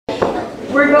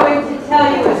we're going to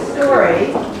tell you a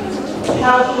story.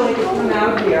 Hal's going to come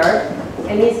out here,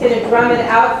 and he's going to drum it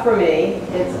out for me.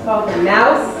 It's called The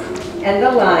Mouse and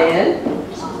the Lion.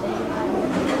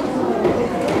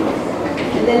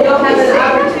 And then you'll have an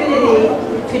opportunity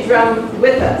to drum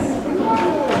with us.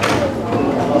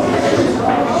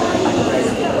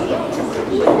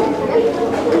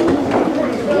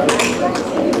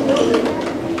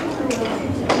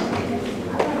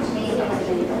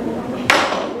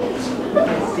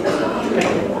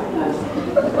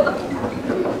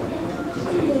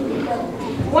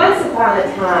 Once upon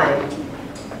a time,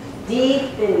 deep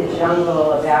in the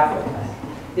jungle of Africa,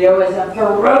 there was a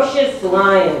ferocious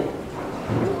lion,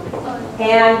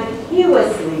 and he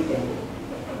was sleeping.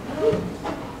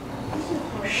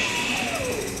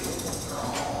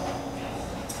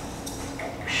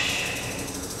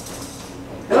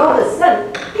 And all of a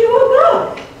sudden, he woke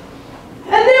up,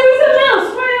 and there was a mouse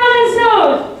right on his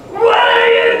nose. "What are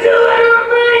you doing on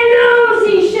my nose?"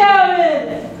 he shouted.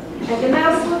 And the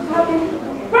mouse looked up and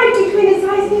right between his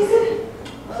eyes, and he said,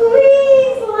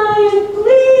 "Please, lion,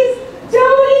 please,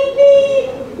 don't eat me.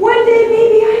 One day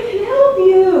maybe I can help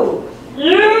you."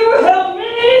 "You help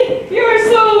me? You're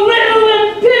so little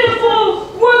and pitiful.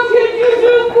 What could you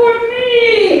do for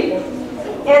me?"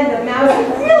 And the mouse said,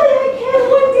 "Really, I can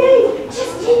one day.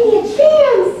 Just give me a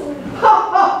chance." Ha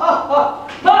ha ha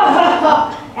ha ha ha.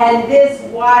 And this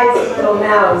wise little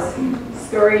mouse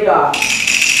scurried off.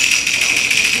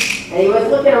 And he was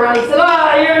looking around. He said,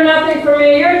 "Oh, you're nothing for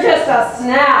me. You're just a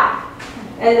snap."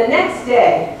 And the next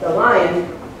day, the lion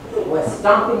was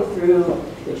stomping through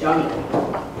the jungle,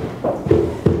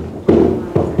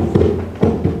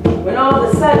 when all of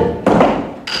a sudden,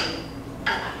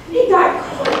 he got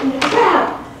caught in a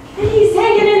trap, and he's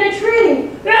hanging in a tree.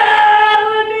 "Ah,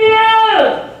 let me out!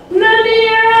 Let me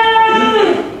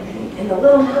out!" And the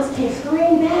little mouse came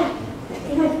scurrying back.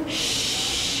 He went,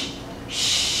 "Shh,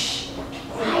 shh,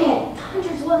 quiet.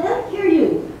 Hunters will help hear you.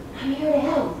 I'm here to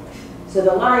help." So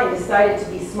the lion decided to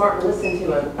be smart and listen to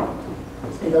him.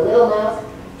 And the little mouse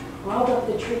crawled up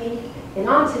the tree and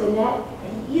onto the net,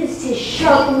 and he used his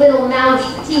sharp little mouse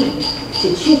teeth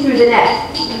to chew through the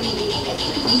net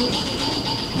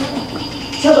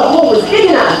till the hole was big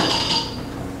enough.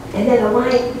 And then the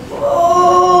lion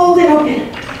pulled it open,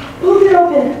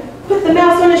 put the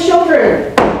mouse on his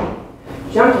shoulder,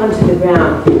 jumped onto the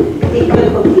ground. He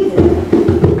couldn't believe it.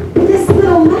 This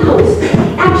little mouse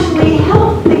actually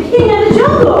helped the king of the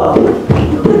jungle. He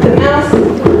put the mouse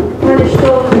on his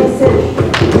shoulder and he said,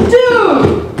 "Dude,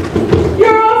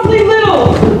 you're awfully little,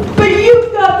 but you've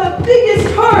got the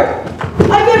biggest heart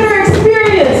I've ever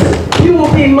experienced. You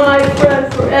will be my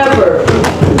friend forever."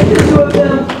 And the two of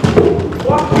them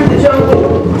walked through the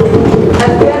jungle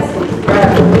as besties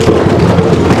forever.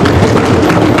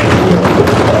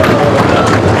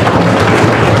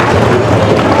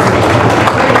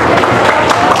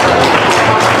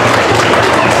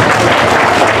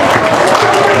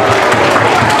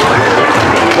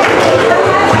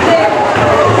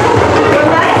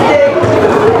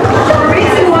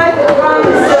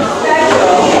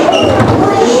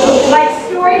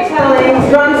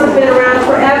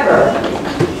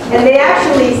 And they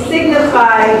actually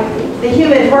signify the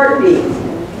human heartbeat.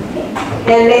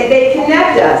 And they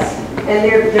connect us. And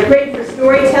they're great for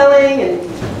storytelling.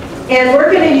 And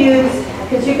we're going to use,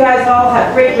 because you guys all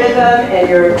have great rhythm and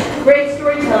you're great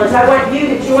storytellers, I want you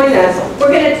to join us.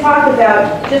 We're going to talk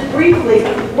about, just briefly,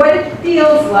 what it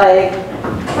feels like,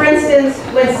 for instance,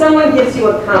 when someone gives you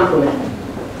a compliment.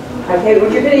 Okay,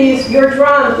 well, you're going to use your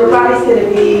drums, your body's going to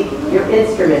be your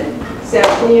instrument. So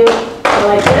can you go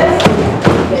like this?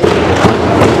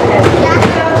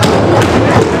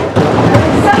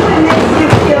 Someone makes you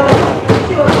feel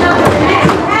comfortable,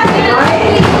 makes you happy,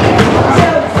 right? So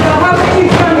how about you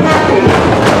drum happy?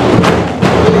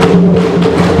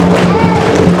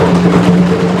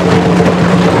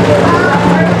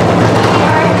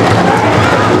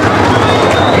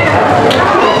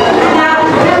 Now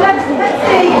let's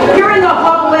say you're in the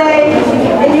hallway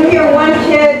and you hear one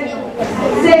kid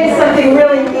say something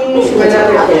really mean to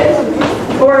another kid.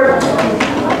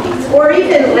 Or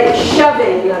even like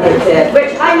shoving another kid,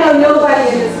 which I know nobody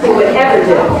in this school would ever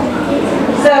do.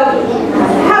 So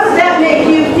how does that make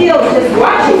you feel just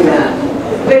watching them?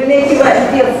 Would it make you what,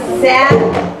 feel sad?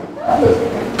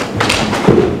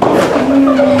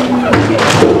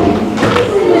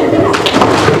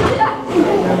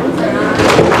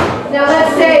 Now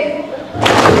let's say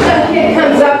some kid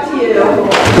comes up to you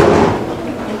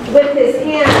with his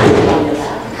hand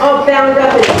all bound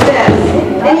up his fist,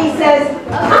 and he says,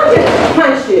 "I'm going to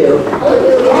punch you."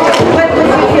 What would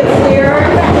you feel,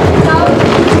 scared?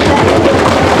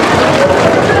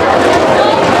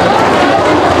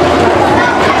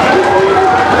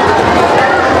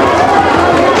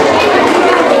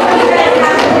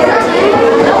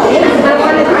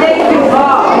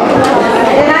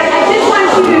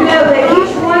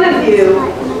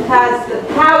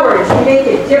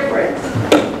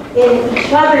 in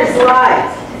each other's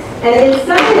lives. And in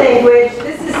sign language,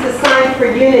 this is the sign for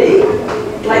unity,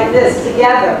 like this,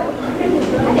 together.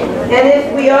 And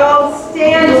if we all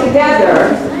stand together,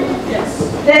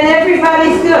 then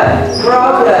everybody's good. We're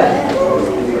all good.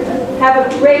 Have a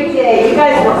great day. You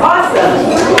guys were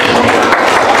awesome.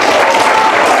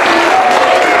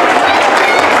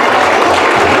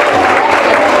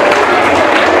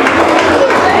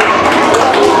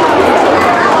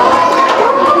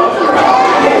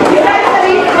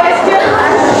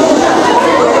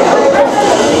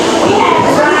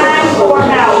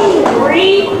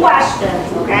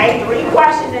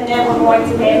 And then we're going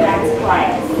to head back to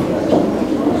class.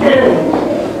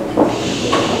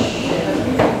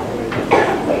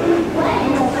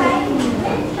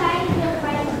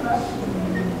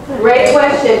 Great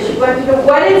question. She wanted to know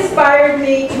what inspired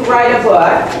me to write a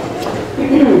book.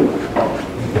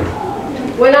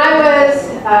 When I was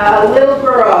a little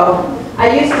girl,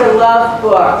 I used to love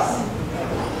books.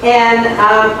 And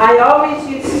I always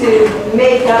used to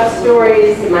make up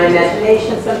stories in my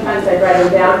imagination. Sometimes I'd write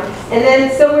them down. And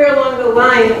then somewhere along the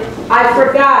line, I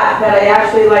forgot that I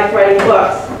actually liked writing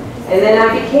books. And then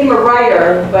I became a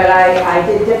writer, but I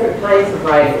did different kinds of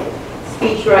writing,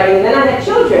 speech writing. And then I had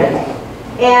children.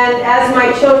 And as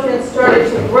my children started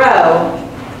to grow,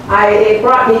 it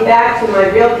brought me back to my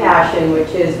real passion, which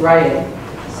is writing.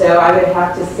 So I would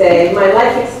have to say my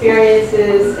life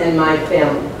experiences and my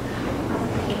family.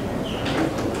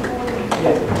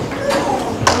 What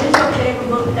is your favorite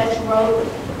book that you wrote?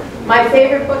 My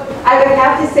favorite book, I would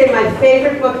have to say my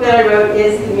favorite book that I wrote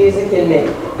is The Music in Me.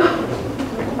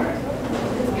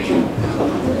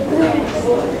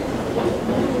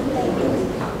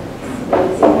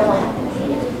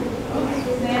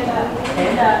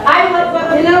 I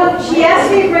love, you know, she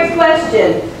asked me a great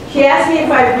question. She asked me if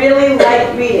I really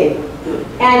like reading.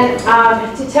 And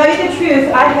to tell you the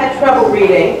truth, I had trouble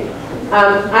reading.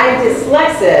 I'm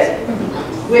dyslexic,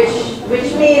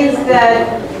 which means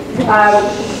that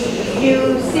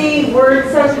you see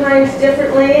words sometimes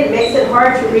differently. It makes it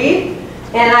hard to read.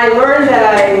 And I learned that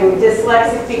I'm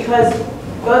dyslexic because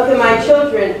both of my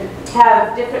children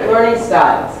have different learning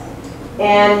styles.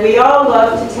 And we all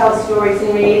love to tell stories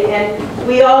and read, and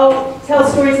we all tell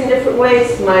stories in different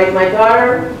ways. My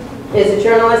daughter is a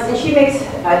journalist, and she makes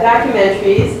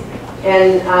documentaries.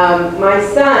 And my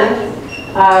son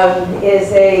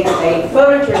is a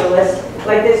photojournalist,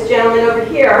 like this gentleman over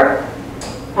here,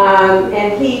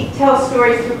 and he tells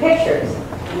stories through pictures.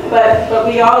 But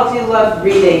we all do love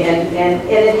reading, and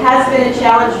it has been a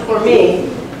challenge for me,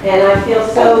 and I feel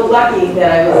so lucky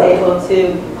that I was able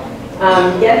to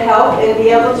get help and be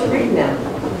able to read now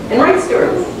and write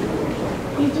stories.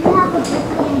 Did you have a book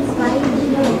that inspired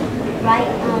you to write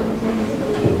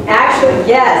Actually,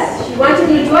 yes. She wanted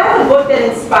me, do I have a book that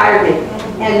inspired me?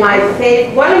 And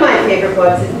one of my favorite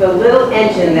books is The Little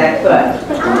Engine That Could.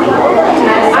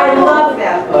 And I love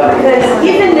that book because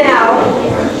even now,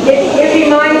 it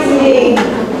reminds me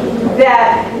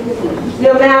that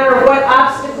no matter what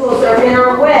obstacles are in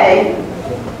our way,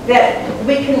 that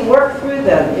we can work through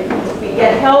them. If we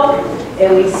get help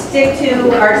and we stick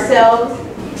to ourselves.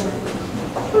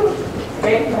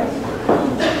 Great question.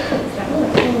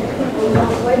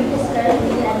 Were you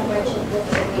discouraged that friendship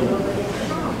with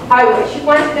She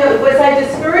wanted to know, was I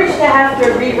discouraged to have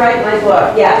to rewrite my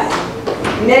book? Yes,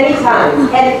 many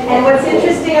times. And what's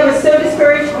interesting, I was so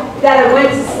discouraged that I went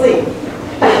to sleep.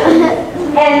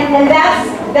 and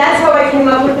that's how I came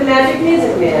up with the Magic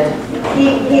Music Man.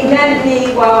 He met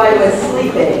me while I was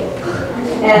sleeping.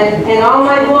 And all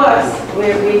my books,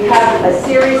 we have a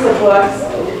series of books,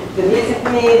 The Music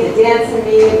of Me, The Dance of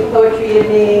Me, The Poetry of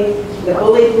Me, The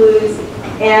Bully Blues,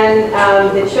 and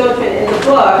the children in the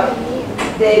book,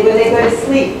 when they go to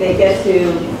sleep, they get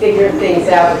to figure things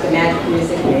out with the Magic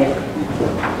Music Man.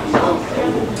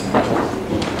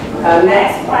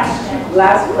 Next question.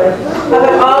 Last question. How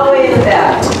about all the way in the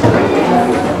back?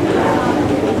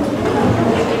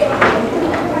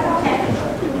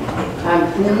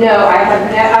 No, I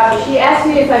have not. She asked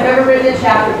me if I've ever written a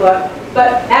chapter book, but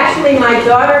actually my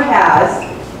daughter has,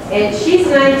 and she's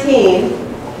 19,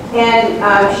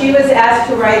 and she was asked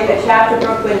to write a chapter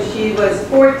book when she was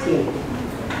 14.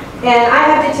 And I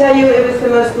have to tell you, it was the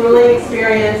most grueling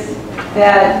experience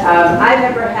that I've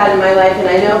ever had in my life, and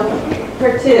I know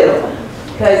her too,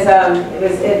 because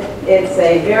it's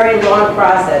a very long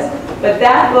process. But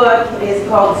that book is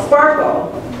called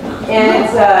Sparkle, and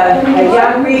it's a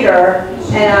young reader,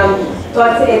 and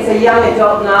it's a young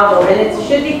adult novel, and it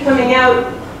should be coming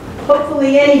out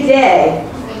hopefully any day.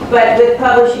 But with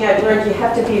publishing, I've learned you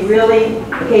have to be really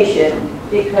patient,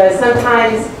 because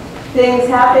sometimes things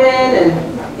happen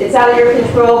and It's out of your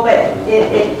control, but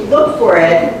look for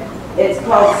it. It's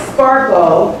called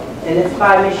Sparkle, and it's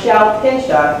by Michelle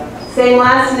Pinczuk. Same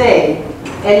last name.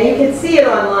 And you can see it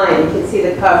online. You can see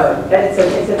the cover. But it's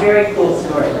a very cool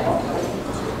story.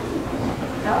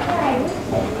 Okay.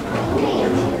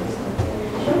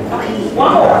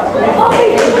 One more.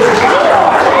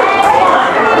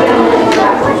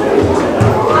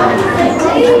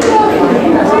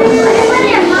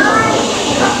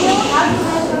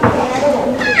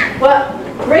 Well,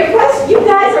 great question. You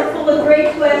guys are full of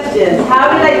great questions.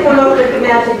 How did I come up with the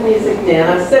Magic Music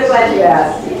Man? I'm so glad you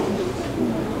asked.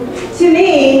 To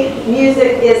me,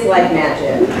 music is like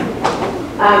magic.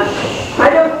 I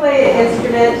don't play an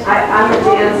instrument. I'm a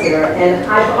dancer, and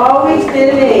I've always been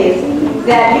amazed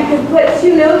that you can put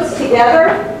two notes together,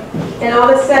 and all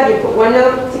of a sudden you put one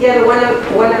note together, one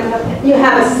note, you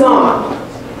have a song.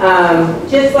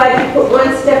 Just like you put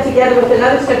one step together with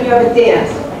another step, you have a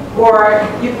dance. Or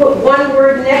you put one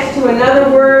word next to another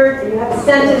word, and you have a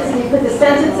sentence, and you put the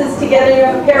sentences together, and you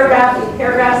have a paragraph, and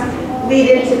paragraphs lead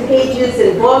into pages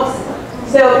and books.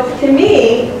 So to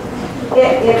me,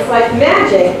 it's like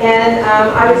magic. And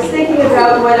I was thinking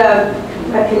about what a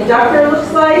conductor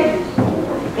looks like.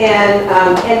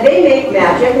 And they make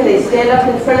magic, and they stand up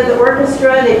in front of the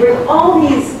orchestra, and they bring all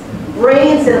these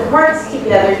brains and hearts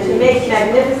together to make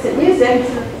magnificent music.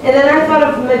 And then I thought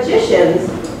of magicians.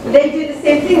 They do the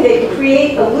same thing. They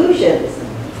create illusions.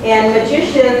 And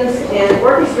magicians and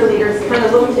orchestra leaders kind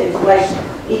of look like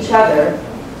each other.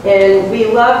 And we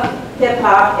love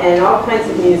hip-hop and all kinds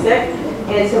of music.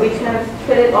 And so we kind of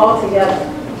put it all together.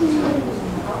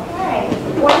 Okay.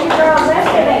 What you girls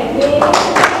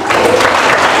yesterday,